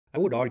I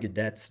would argue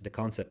that the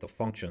concept of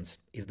functions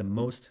is the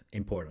most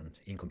important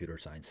in computer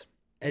science.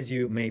 As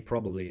you may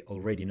probably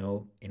already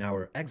know, in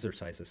our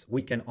exercises,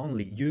 we can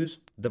only use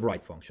the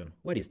write function.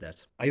 What is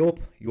that? I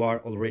hope you are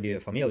already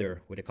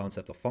familiar with the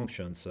concept of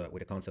functions, with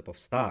the concept of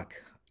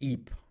stack,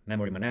 heap,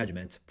 memory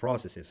management,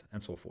 processes,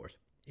 and so forth.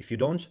 If you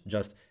don't,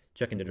 just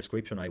check in the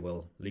description. I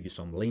will leave you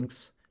some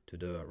links to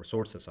the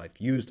resources I've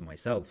used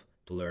myself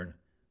to learn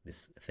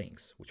these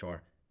things, which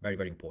are very,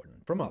 very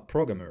important. From a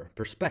programmer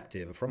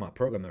perspective, from a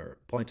programmer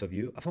point of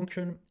view, a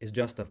function is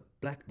just a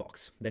black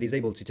box that is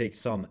able to take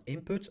some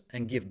input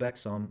and give back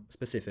some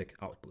specific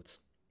outputs.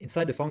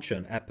 Inside the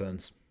function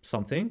happens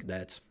something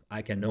that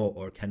I can know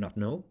or cannot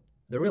know.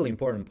 The really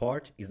important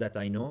part is that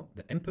I know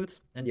the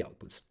inputs and the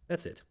outputs.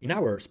 That's it. In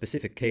our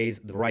specific case,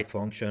 the write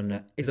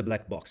function is a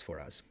black box for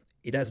us.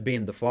 It has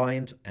been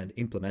defined and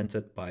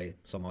implemented by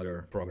some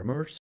other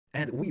programmers,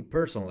 and we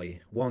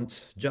personally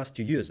want just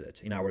to use it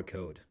in our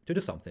code to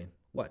do something.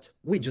 What?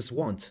 We just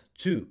want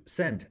to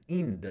send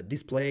in the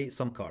display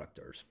some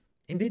characters.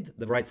 Indeed,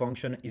 the write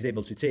function is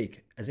able to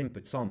take as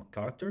input some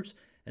characters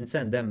and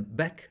send them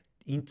back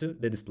into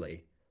the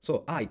display.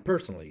 So I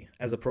personally,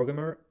 as a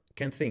programmer,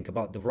 can think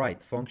about the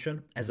write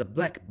function as a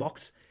black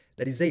box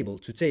that is able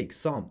to take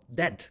some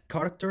dead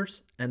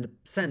characters and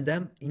send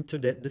them into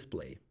the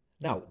display.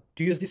 Now,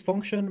 to use this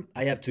function,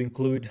 I have to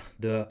include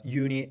the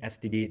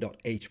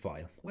uni.std.h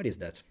file. What is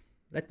that?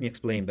 Let me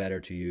explain better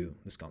to you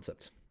this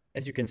concept.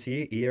 As you can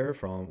see here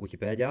from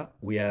Wikipedia,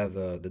 we have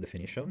the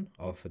definition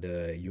of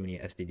the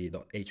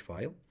uni.std.h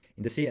file.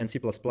 In the C and C++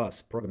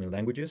 programming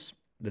languages,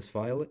 this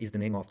file is the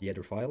name of the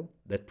header file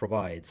that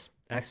provides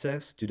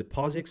access to the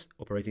POSIX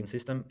operating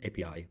system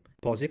API.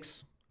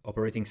 POSIX,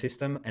 operating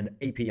system, and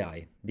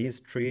API. These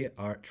three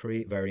are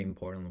three very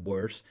important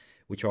words,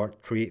 which are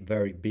three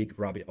very big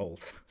rabbit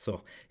holes.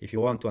 So if you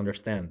want to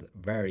understand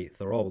very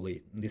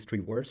thoroughly these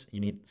three words,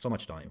 you need so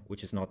much time,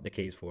 which is not the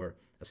case for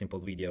a simple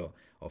video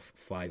of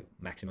 5,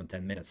 maximum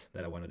 10 minutes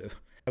that I want to do.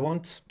 I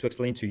want to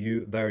explain to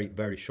you very,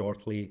 very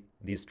shortly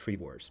these three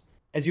words.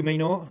 As you may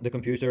know, the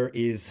computer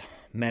is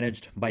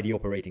managed by the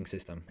operating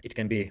system. It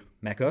can be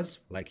macOS,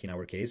 like in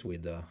our case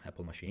with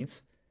Apple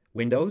machines,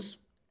 Windows,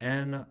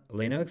 and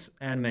Linux,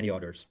 and many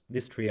others.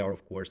 These three are,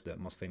 of course, the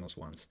most famous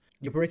ones.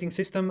 The operating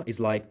system is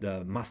like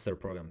the master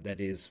program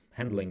that is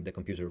handling the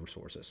computer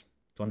resources.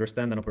 To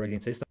understand an operating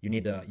system, you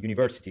need a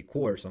university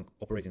course on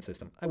operating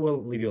system. I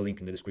will leave you a link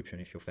in the description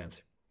if you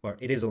fancy, but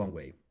it is a long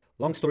way.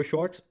 Long story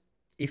short,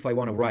 if I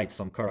want to write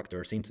some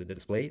characters into the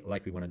display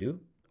like we want to do,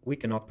 we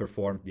cannot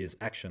perform this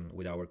action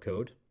with our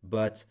code,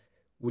 but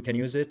we can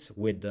use it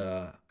with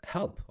the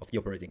help of the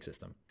operating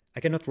system.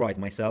 I cannot write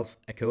myself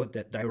a code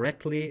that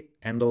directly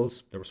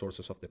handles the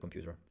resources of the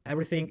computer.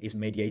 Everything is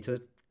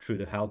mediated through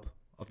the help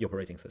of the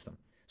operating system.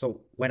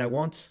 So when I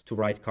want to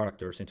write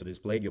characters into the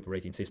display, the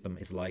operating system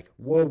is like,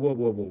 whoa, whoa,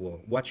 whoa, whoa,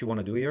 whoa. What you want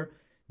to do here?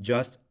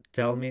 Just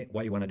tell me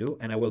what you want to do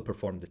and I will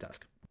perform the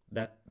task.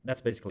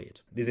 That's basically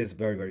it. This is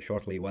very, very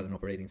shortly what an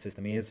operating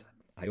system is.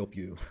 I hope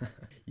you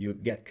you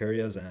get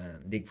curious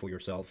and dig for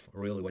yourself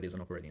really what is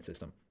an operating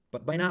system.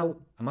 But by now,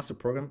 a master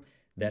program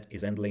that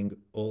is handling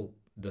all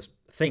the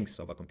things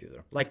of a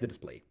computer, like the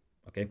display,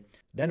 okay?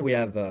 Then we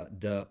have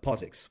the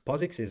POSIX.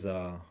 POSIX is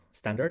a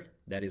standard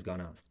that is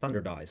gonna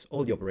standardize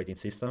all the operating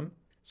system.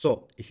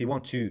 So if you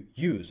want to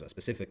use a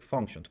specific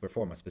function to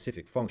perform a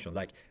specific function,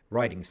 like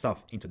writing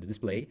stuff into the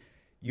display,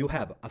 you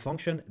have a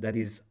function that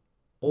is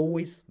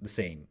always the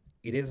same.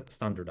 It is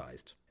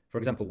standardized. For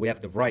example, we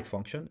have the write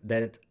function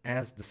that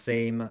has the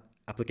same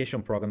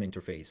application program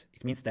interface.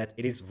 It means that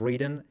it is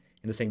written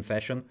in the same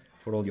fashion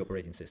for all the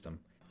operating system.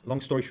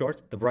 Long story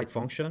short, the write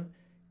function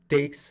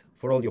takes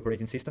for all the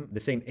operating system the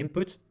same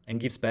input and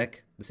gives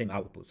back the same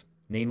output.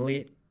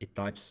 Namely, it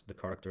types the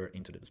character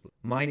into the display.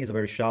 Mine is a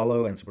very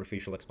shallow and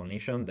superficial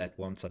explanation that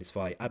won't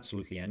satisfy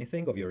absolutely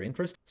anything of your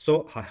interest,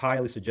 so I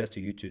highly suggest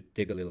to you to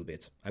dig a little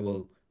bit. I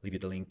will leave you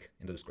the link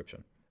in the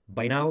description.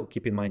 By now,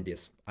 keep in mind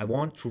this. I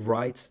want to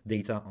write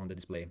data on the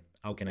display.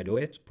 How can I do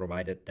it?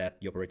 Provided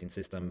that the operating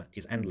system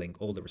is handling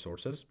all the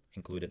resources,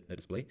 included the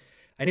display.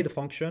 I need a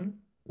function,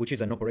 which is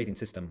an operating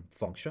system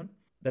function,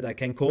 that I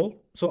can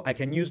call so I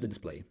can use the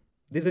display.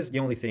 This is the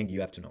only thing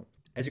you have to know.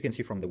 As you can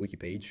see from the wiki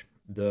page,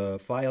 the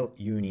file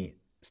uni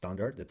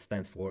standard, that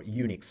stands for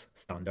UNIX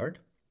standard.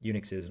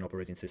 UNIX is an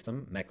operating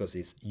system, macOS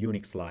is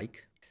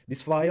Unix-like.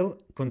 This file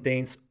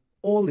contains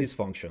all these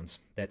functions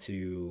that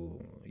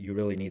you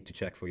really need to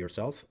check for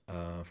yourself.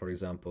 For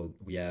example,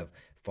 we have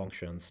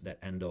functions that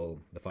handle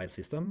the file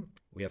system.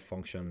 We have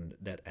functions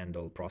that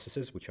handle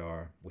processes,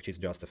 which is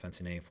just a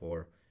fancy name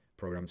for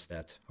programs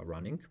that are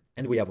running.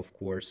 And we have, of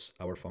course,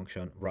 our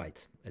function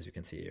write, as you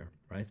can see here,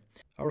 right?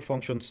 Our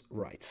functions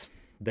write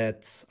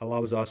that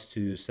allows us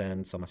to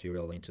send some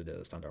material into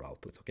the standard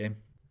output, okay?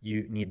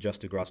 You need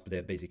just to grasp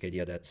the basic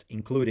idea that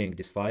including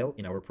this file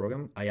in our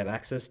program, I have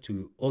access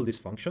to all these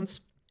functions,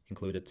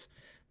 included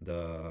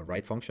the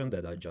write function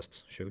that I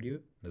just showed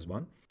you, this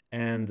one.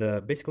 And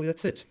basically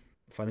that's it.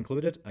 File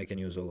included, I can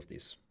use all of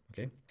these,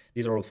 okay?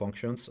 These are all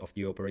functions of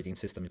the operating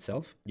system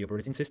itself. The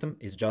operating system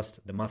is just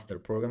the master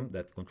program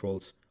that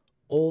controls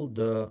all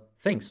the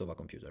things of a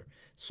computer.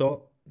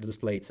 So the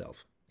display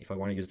itself. If I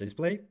want to use the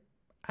display,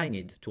 I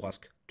need to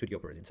ask to the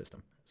operating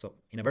system. So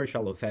in a very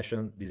shallow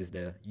fashion, this is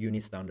the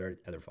UNIX standard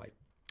header file.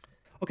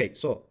 Okay,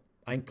 so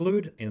I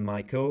include in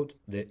my code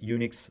the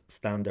UNIX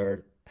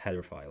standard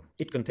header file.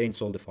 It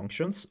contains all the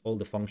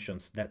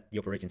functions that the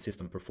operating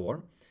system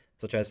perform,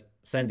 such as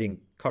sending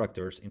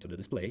characters into the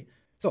display.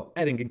 So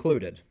having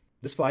included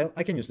this file,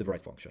 I can use the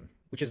write function,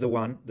 which is the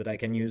one that I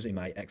can use in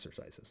my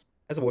exercises.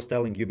 As I was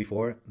telling you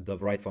before, the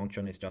write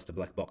function is just a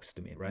black box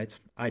to me, right?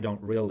 I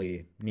don't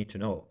really need to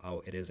know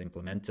how it is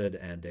implemented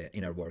and the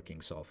inner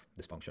workings of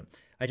this function.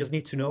 I just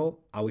need to know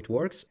how it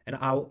works and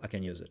how I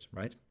can use it,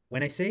 right?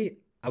 When I say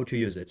how to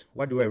use it,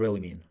 what do I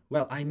really mean?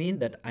 Well, I mean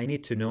that I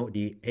need to know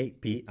the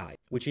API,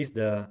 which is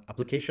the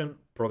application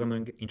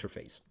programming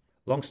interface.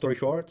 Long story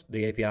short,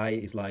 the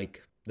API is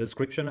like the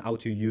description how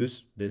to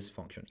use this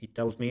function. It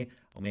tells me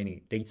how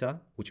many data,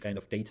 which kind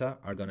of data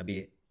are going to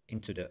be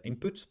into the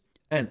input,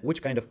 and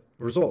which kind of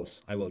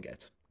results I will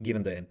get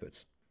given the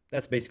inputs.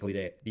 That's basically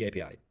the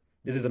API.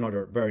 This is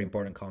another very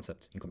important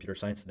concept in computer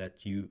science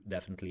that you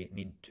definitely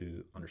need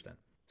to understand.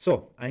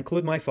 So I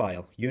include my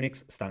file,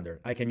 UNIX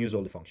standard. I can use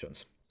all the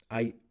functions.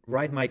 I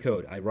write my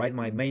code. I write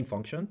my main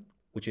function,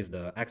 which is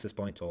the access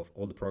point of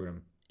all the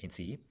program in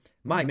C.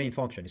 My main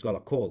function is going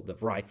to call the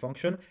write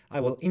function. I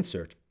will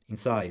insert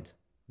inside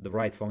the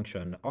write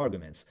function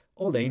arguments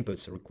all the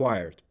inputs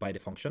required by the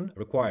function,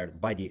 required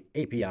by the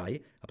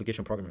API,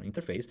 application programming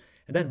interface,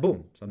 and then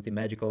boom, something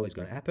magical is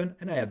going to happen,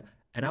 and I have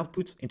an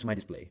output into my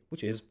display,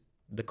 which is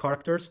the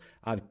characters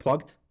I've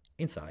plugged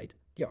inside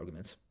the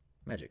arguments.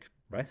 Magic,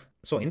 right?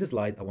 So in this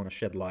slide, I want to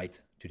shed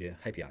light to the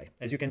API.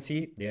 As you can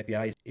see, the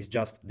API is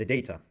just the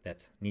data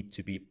that need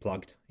to be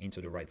plugged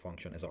into the write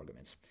function as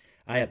arguments.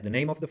 I have the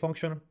name of the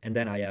function, and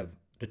then I have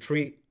the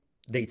three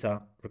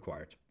data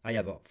required. I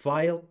have a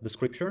file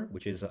descriptor,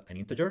 which is an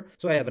integer,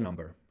 so I have a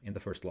number in the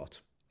first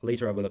slot.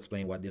 Later I will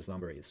explain what this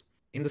number is.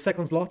 In the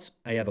second slot,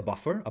 I have a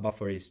buffer. A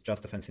buffer is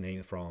just a fancy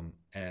name from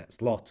a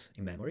slot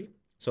in memory.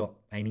 So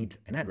I need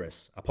an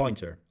address, a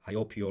pointer. I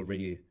hope you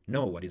already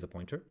know what is a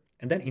pointer.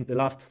 And then in the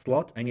last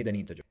slot, I need an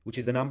integer, which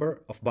is the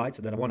number of bytes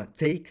that I want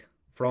to take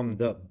from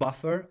the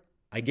buffer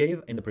I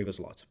gave in the previous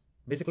slot.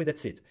 Basically,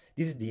 that's it.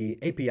 This is the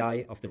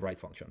API of the write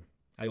function.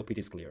 I hope it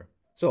is clear.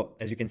 So,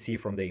 as you can see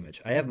from the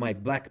image, I have my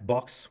black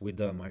box with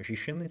the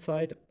magician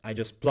inside. I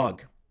just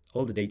plug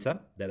all the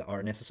data that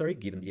are necessary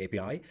given the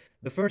API.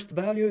 The first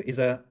value is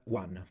a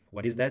 1.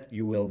 What is that?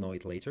 You will know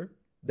it later.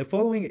 The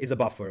following is a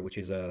buffer, which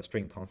is a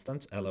string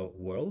constant, hello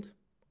world,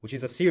 which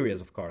is a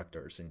series of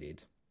characters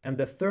indeed. And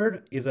the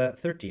third is a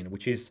 13,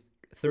 which is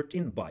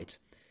 13 byte.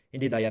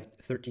 Indeed, I have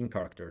 13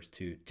 characters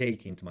to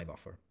take into my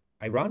buffer.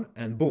 I run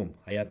and boom,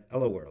 I have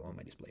hello world on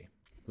my display.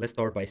 Let's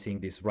start by seeing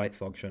this write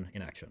function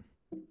in action.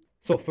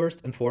 So first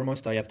and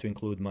foremost, I have to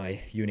include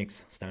my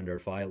UNIX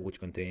standard file,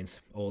 which contains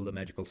all the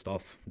magical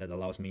stuff that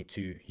allows me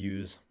to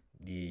use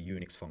the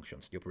UNIX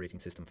functions, the operating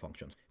system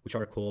functions, which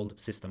are called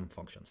system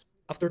functions.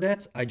 After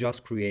that, I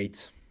just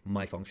create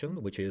my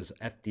function, which is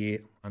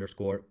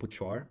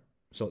ft_putchar.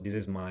 So this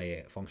is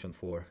my function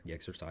for the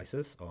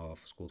exercises of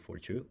School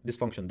 42. This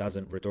function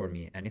doesn't return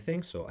me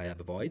anything, so I have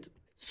a void.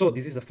 So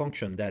this is a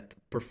function that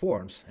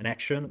performs an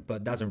action,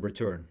 but doesn't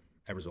return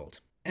a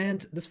result.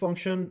 And this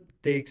function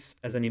takes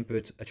as an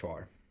input a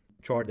char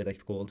that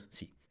I've called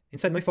C.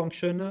 Inside my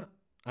function,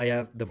 I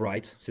have the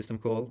write system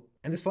call,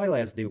 and this file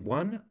has the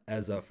 1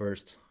 as a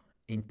first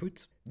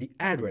input, the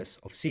address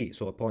of C,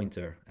 so a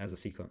pointer as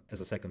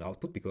a second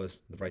output, because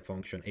the write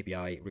function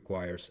API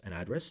requires an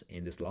address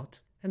in this slot.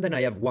 And then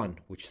I have 1,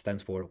 which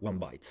stands for 1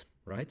 byte,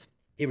 right?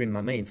 Here in my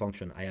main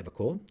function, I have a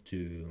call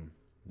to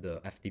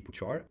the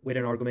ft_putchar with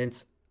an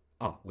argument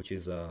a, which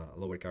is a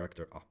lower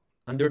character a.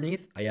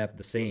 Underneath, I have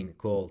the same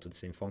call to the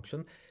same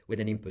function with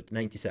an input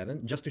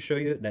 97, just to show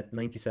you that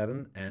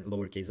 97 and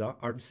lowercase a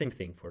are the same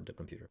thing for the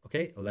computer.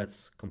 Okay,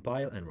 let's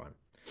compile and run.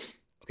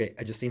 Okay,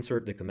 I just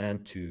insert the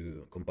command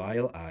to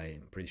compile.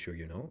 I'm pretty sure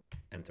you know.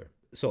 Enter.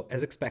 So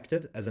as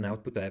expected, as an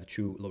output, I have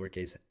 2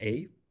 lowercase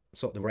a.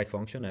 So the write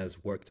function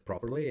has worked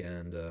properly,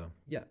 and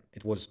yeah,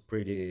 it was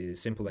pretty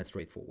simple and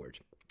straightforward.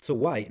 So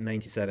why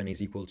 97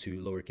 is equal to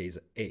lowercase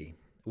a?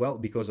 Well,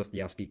 because of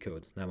the ASCII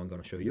code. Now I'm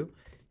going to show you.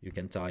 You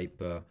can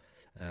type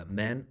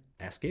man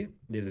ASCII.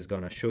 This is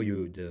going to show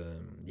you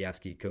the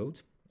ASCII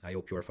code. I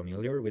hope you are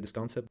familiar with this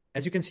concept.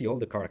 As you can see, all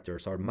the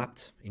characters are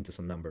mapped into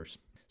some numbers.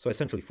 So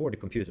essentially, for the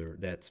computer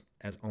that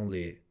has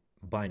only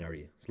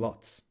binary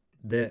slots,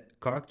 the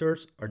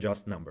characters are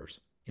just numbers.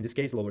 In this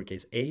case,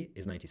 lowercase a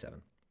is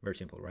 97. Very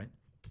simple, right?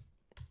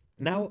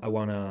 Now I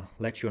want to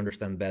let you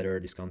understand better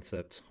this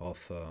concept of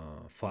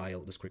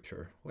file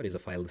descriptor. What is a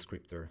file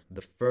descriptor?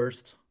 The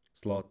first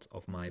slot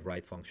of my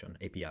write function,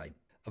 API.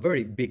 A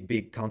very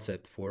big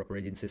concept for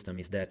operating system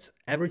is that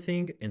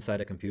everything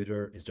inside a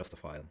computer is just a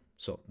file.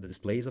 So the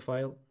display is a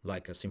file,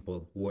 like a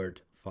simple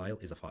Word file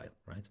is a file,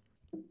 right?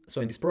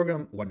 So in this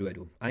program, what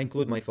do? I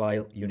include my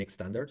file UNIX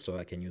standard, so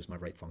I can use my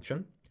write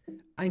function.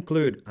 I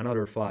include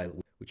another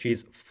file, which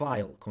is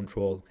file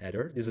control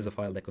header. This is a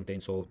file that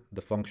contains all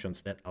the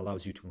functions that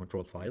allows you to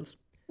control files.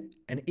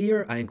 And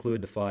here I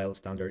include the file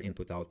standard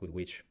input output,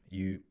 which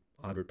you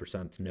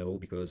 100% know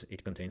because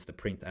it contains the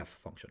printf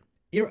function.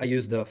 Here I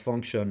use the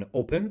function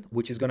open,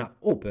 which is gonna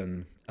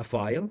open a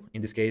file.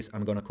 In this case,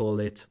 I'm gonna call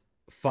it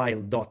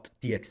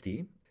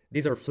file.txt.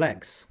 These are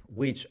flags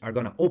which are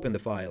gonna open the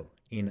file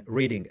in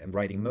reading and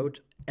writing mode.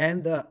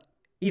 And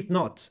if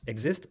not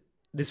exist,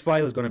 this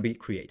file is gonna be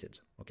created,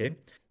 okay?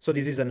 So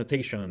this is a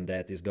notation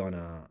that is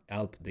gonna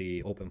help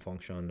the open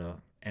function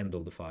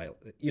handle the file.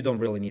 You don't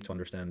really need to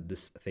understand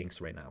these things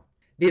right now.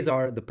 These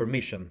are the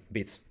permission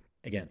bits.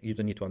 Again, you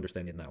don't need to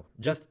understand it now.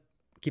 Just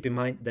keep in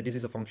mind that this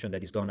is a function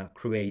that is gonna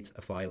create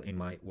a file in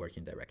my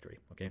working directory,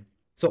 okay?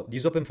 So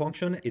this open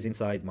function is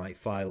inside my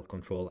file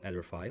control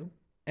header file,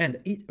 and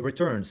it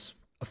returns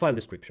a file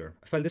descriptor.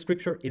 A file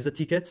descriptor is a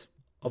ticket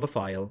of a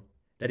file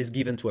that is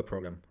given to a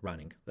program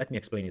running. Let me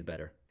explain it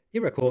better.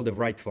 Here I call the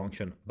write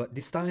function, but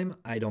this time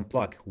I don't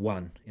plug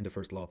one in the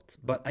first lot,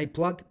 but I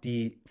plug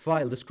the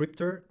file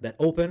descriptor that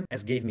open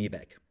as gave me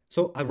back.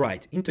 So I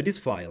write into this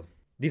file,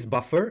 this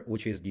buffer,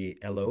 which is the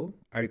hello.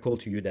 I recall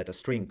to you that a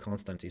string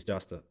constant is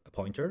just a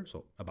pointer,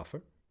 so a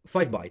buffer.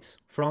 5 bytes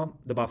from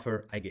the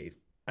buffer I gave.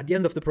 At the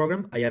end of the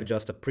program, I have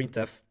just a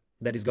printf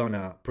that is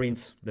gonna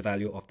print the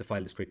value of the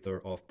file descriptor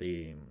of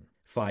the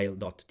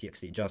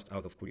file.txt, just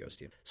out of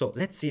curiosity. So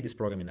let's see this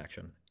program in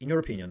action. In your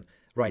opinion,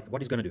 right,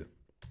 what is gonna do?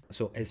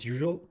 So as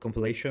usual,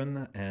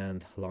 compilation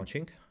and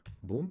launching,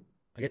 boom,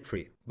 I get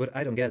 3. But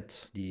I don't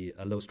get the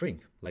hello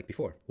string like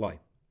before. Why?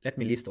 Let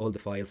me list all the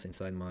files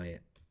inside my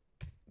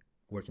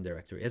working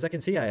directory. As I can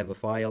see, I have a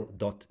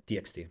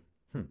file.txt.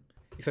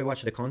 If I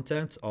watch the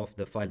content of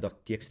the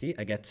file.txt,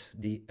 I get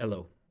the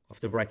hello of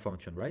the write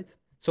function, right?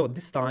 So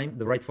this time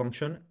the write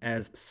function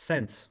has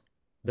sent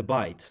the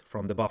byte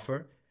from the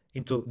buffer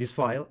into this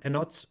file and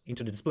not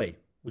into the display,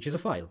 which is a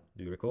file.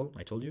 Do you recall?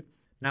 I told you.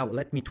 Now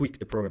let me tweak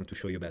the program to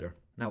show you better.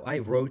 Now I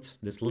wrote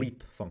the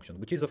sleep function,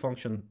 which is a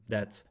function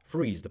that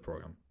frees the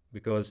program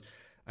because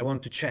I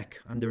want to check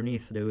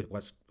underneath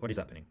what is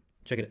happening.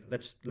 Check it.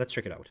 Let's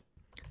check it out.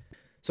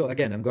 So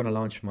again, I'm gonna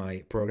launch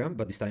my program,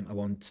 but this time I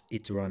want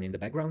it to run in the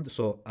background.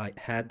 So I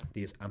had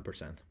this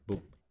ampersand,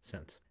 boom,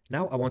 sent.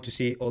 Now I want to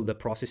see all the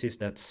processes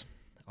that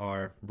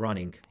are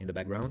running in the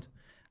background.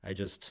 I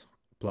just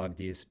plug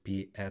this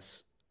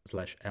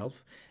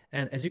ps/elf.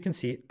 And as you can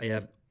see, I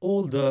have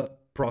all the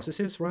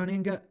processes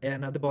running,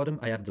 and at the bottom,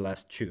 I have the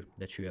last 2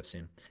 that you have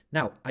seen.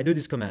 Now I do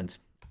this command,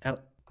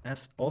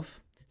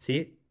 ls-off,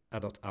 see,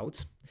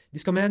 a.out.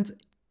 This command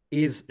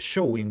is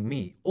showing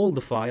me all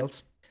the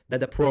files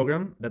that a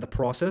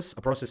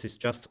process is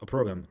just a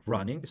program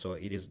running, so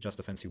it is just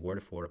a fancy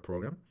word for a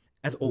program,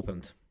 has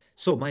opened.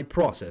 So my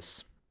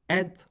process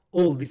had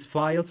all these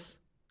files,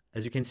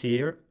 as you can see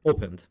here,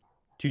 opened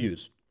to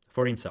use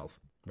for himself,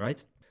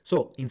 right?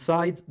 So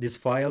inside these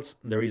files,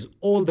 there is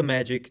all the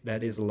magic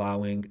that is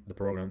allowing the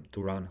program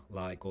to run,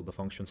 like all the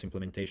functions,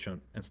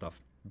 implementation and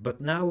stuff.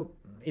 But now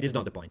it is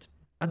not the point.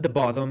 At the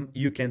bottom,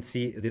 you can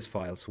see these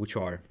files, which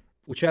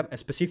have a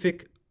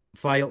specific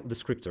file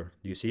descriptor.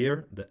 Do you see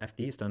here? The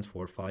FD stands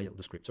for file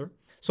descriptor.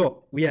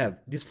 So we have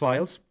these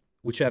files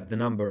which have the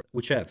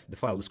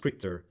file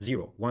descriptor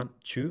 0, 1,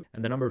 2,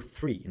 and the number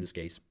 3 in this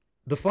case.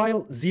 The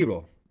file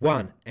 0,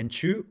 1, and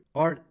 2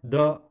 are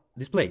the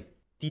display.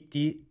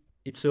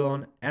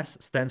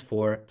 TTYS stands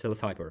for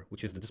teletyper,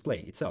 which is the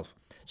display itself.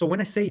 So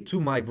when I say to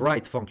my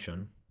write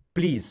function,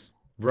 please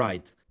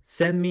write,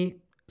 send me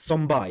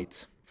some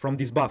bytes from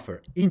this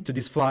buffer into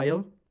this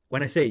file,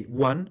 when I say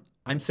 1,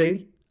 I'm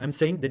saying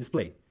the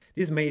display.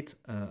 This is made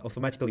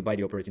automatically by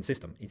the operating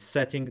system. It's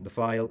setting the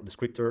file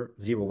descriptor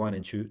 0, 1,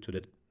 and 2 to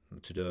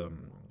the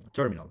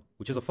terminal,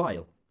 which is a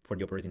file for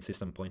the operating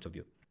system point of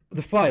view.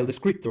 The file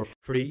descriptor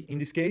 3, in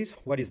this case,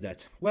 what is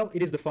that? Well,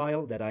 it is the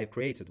file that I've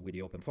created with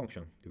the open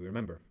function. Do you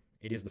remember?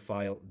 It is the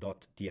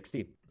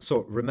file.txt.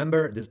 So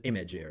remember this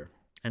image here.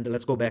 And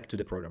let's go back to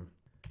the program.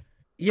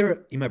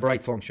 Here in my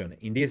write function,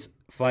 in this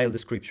file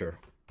descriptor,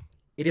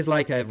 it is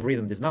like I've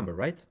written this number,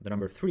 right? The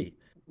number 3.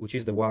 Which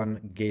is the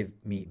one gave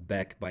me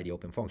back by the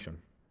open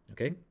function,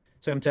 okay?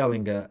 So I'm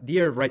telling,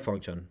 dear write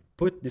function,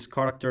 put these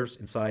characters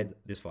inside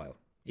this file.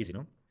 Easy,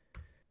 no?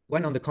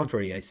 When on the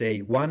contrary, I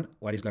say 1,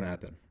 what is gonna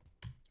happen?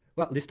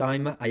 Well, this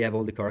time I have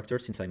all the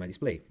characters inside my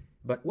display.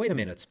 But wait a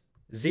minute,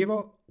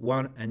 0,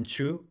 1, and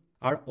 2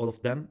 are all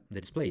of them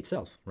the display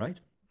itself, right?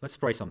 Let's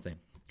try something.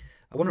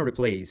 I wanna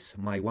replace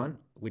my 1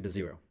 with the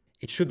 0.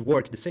 It should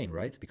work the same,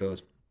 right?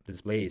 Because the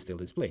display is still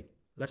the display.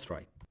 Let's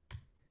try.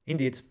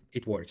 Indeed,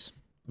 it works.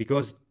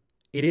 Because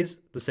it is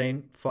the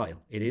same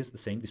file, it is the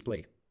same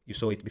display. You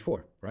saw it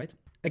before, right?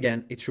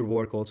 Again, it should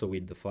work also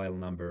with the file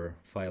number,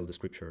 file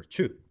descriptor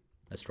 2.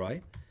 Let's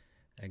try.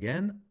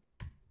 Again,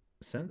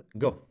 send,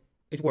 go.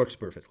 It works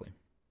perfectly.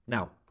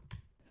 Now,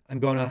 I'm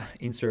gonna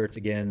insert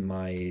again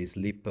my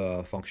sleep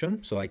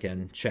function so I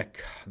can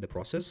check the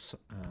process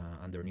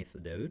underneath the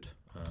Stdout.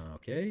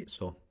 Okay,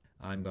 so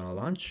I'm gonna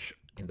launch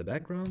in the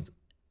background,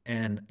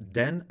 and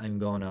then I'm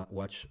gonna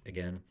watch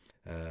again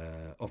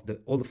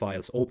all the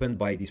files opened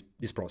by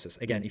this process.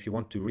 Again, if you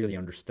want to really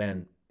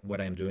understand what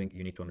I'm doing,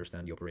 you need to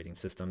understand the operating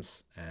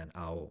systems and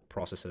how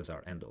processes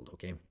are handled,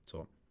 okay?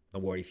 So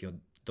Don't worry if you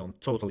don't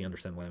totally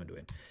understand what I'm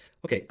doing.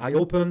 Okay, I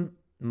open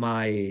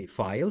my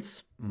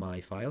files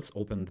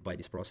opened by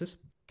this process.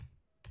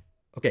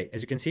 Okay,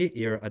 as you can see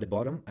here at the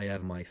bottom, I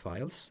have my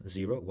files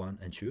 0, 1,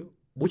 and 2,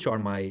 which are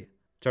my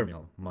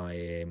terminal,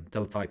 my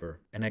teletyper.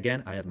 And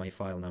again, I have my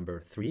file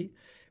number 3,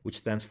 which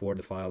stands for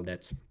the file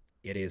that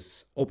it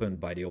is opened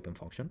by the open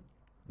function.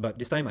 But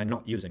this time I'm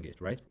not using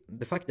it, right?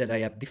 The fact that I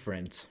have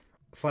different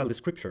file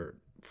descriptor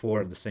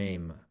for the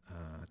same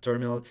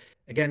terminal,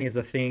 again, is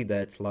a thing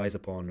that lies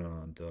upon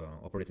the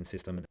operating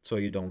system. So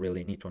you don't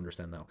really need to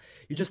understand now.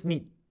 You just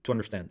need to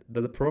understand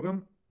that the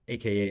program,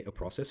 aka a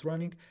process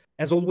running,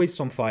 has always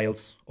some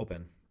files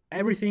open.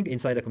 Everything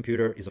inside a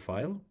computer is a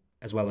file,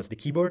 as well as the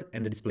keyboard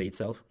and the display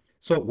itself.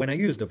 So when I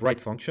use the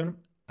write function,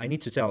 I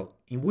need to tell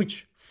in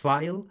which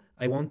file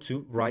I want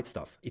to write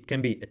stuff. It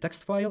can be a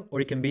text file or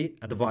it can be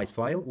a device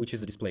file, which is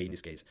the display in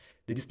this case.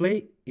 The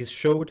display is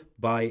showed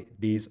by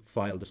these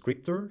file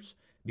descriptors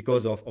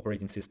because of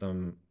operating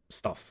system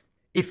stuff.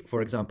 If,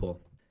 for example,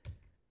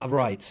 I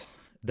write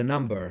the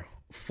number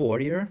 4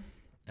 here,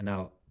 and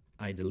now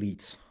I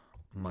delete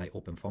my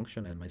open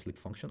function and my sleep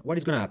function, what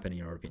is going to happen in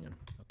your opinion?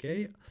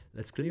 Okay,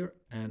 let's clear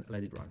and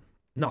let it run.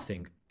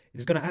 Nothing.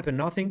 It's going to happen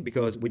nothing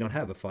because we don't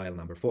have a file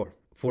number 4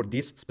 for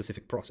this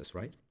specific process,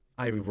 right?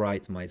 I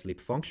rewrite my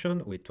sleep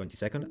function with 20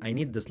 seconds. I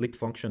need the sleep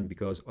function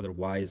because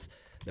otherwise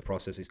the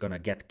process is going to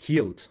get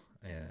killed.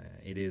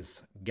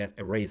 Get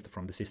erased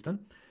from the system.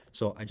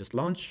 So I just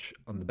launch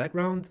on the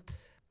background.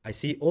 I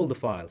see all the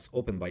files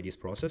opened by this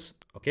process.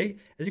 Okay,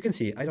 as you can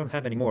see, I don't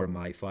have anymore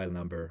my file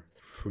number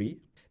 3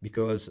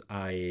 because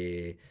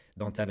I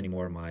don't have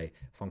anymore my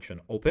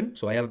function open.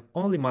 So I have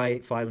only my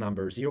file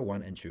number 0,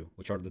 1, and 2,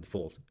 which are the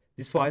default.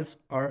 These files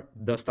are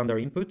the standard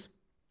input,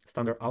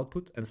 standard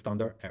output, and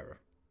standard error.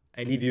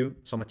 I leave you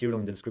some material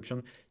in the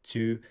description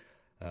to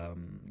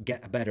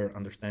get a better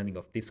understanding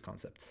of these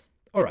concepts.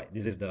 All right,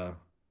 this is the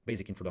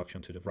basic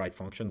introduction to the write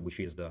function, which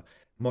is the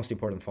most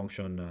important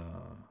function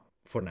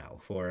for now,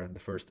 for the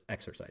first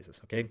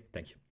exercises. Okay, thank you.